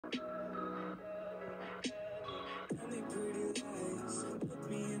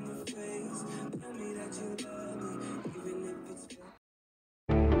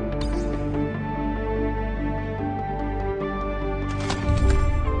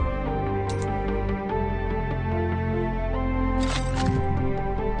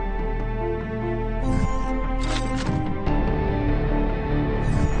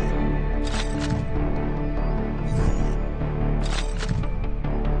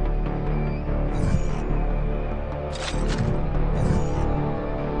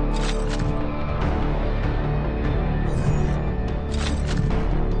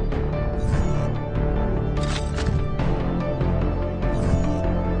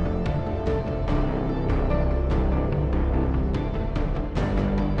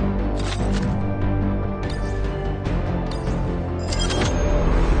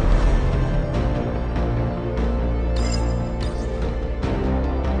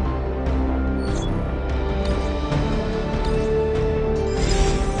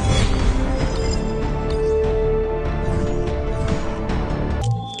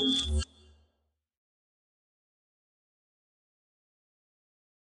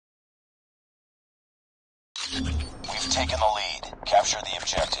We've taken the lead. Capture the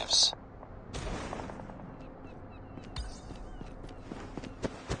objectives.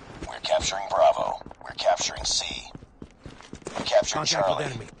 We're capturing Bravo. We're capturing C. We captured Contact Charlie.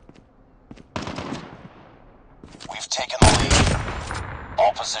 with enemy. We've taken the lead.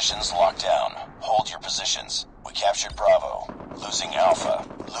 All positions locked down. Hold your positions. We captured Bravo. Losing Alpha.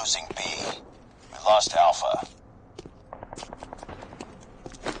 Losing B. We lost Alpha.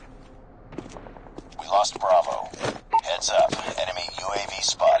 We lost Bravo. Heads up. Enemy UAV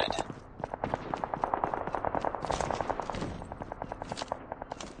spotted.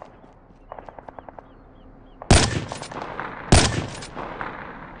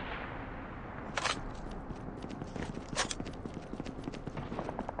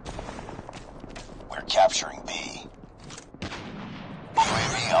 We're capturing B.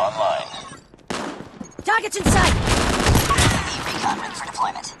 UAV online. Targets in sight! UAV recon ready for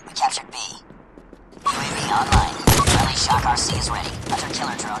deployment. We captured B. UAV online. Friendly Shock RC is ready.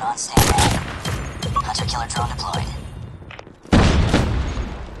 Hunter-killer drone on standby. Hunter-killer drone deployed.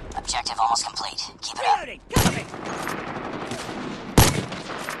 Objective almost complete. Keep it up. Reloading! Cover me!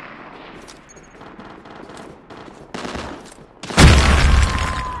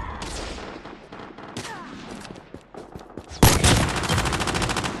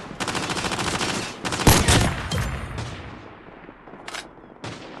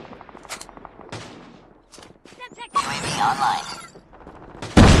 UAV online.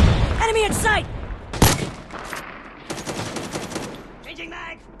 Enemy in sight! Changing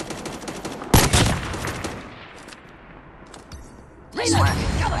mag! Nice work.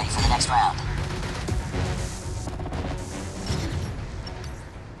 Ready for the next round.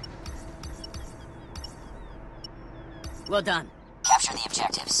 Well done. Capture the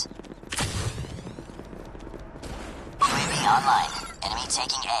objectives. UAV online. Enemy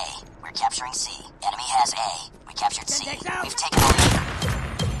taking A. We're capturing C. Enemy has A. We captured C. We've taken the lead.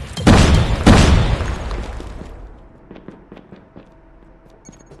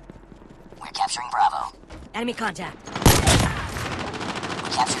 We're capturing Bravo. Enemy contact. We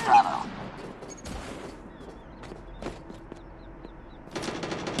captured Bravo.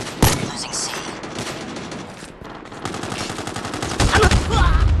 Losing C.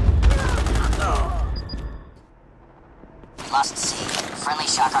 We lost C. Friendly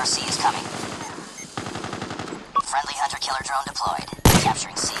Shock RC is coming. Friendly Hunter-killer drone deployed.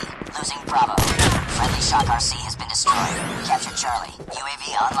 Capturing C. Losing Bravo. Friendly Shock RC has been destroyed. Captured Charlie.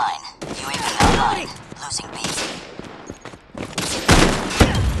 UAV online. UAV online. Losing B.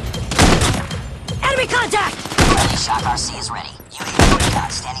 Enemy contact! Friendly Shock RC is ready. UAV recon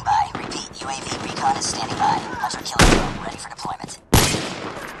standing by. Repeat, UAV recon is standing by. Hunter-killer drone ready for deployment.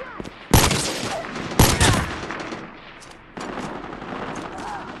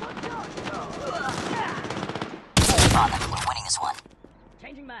 On them, we're winning this one.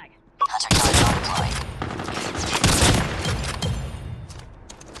 Changing mag. Hunter-killer drone deployed.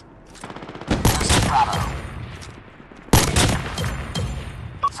 Losing Bravo.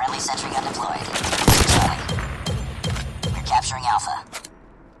 Friendly sentry gun deployed. Losing Charlie. We're capturing Alpha.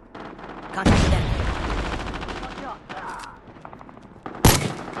 Contact with enemy.